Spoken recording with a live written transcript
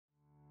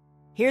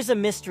Here's a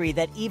mystery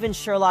that even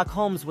Sherlock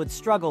Holmes would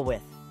struggle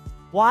with.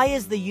 Why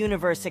is the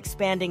universe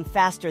expanding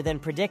faster than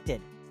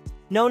predicted?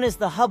 Known as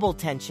the Hubble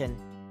tension,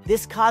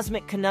 this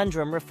cosmic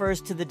conundrum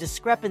refers to the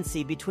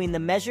discrepancy between the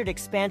measured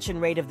expansion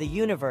rate of the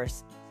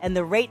universe and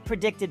the rate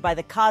predicted by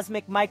the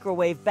cosmic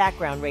microwave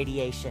background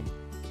radiation.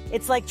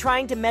 It's like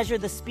trying to measure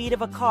the speed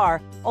of a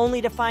car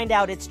only to find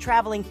out it's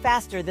traveling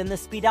faster than the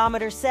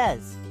speedometer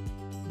says.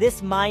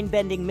 This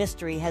mind-bending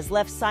mystery has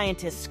left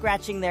scientists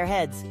scratching their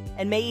heads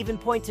and may even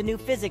point to new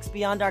physics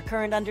beyond our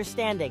current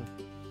understanding.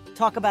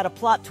 Talk about a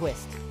plot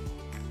twist.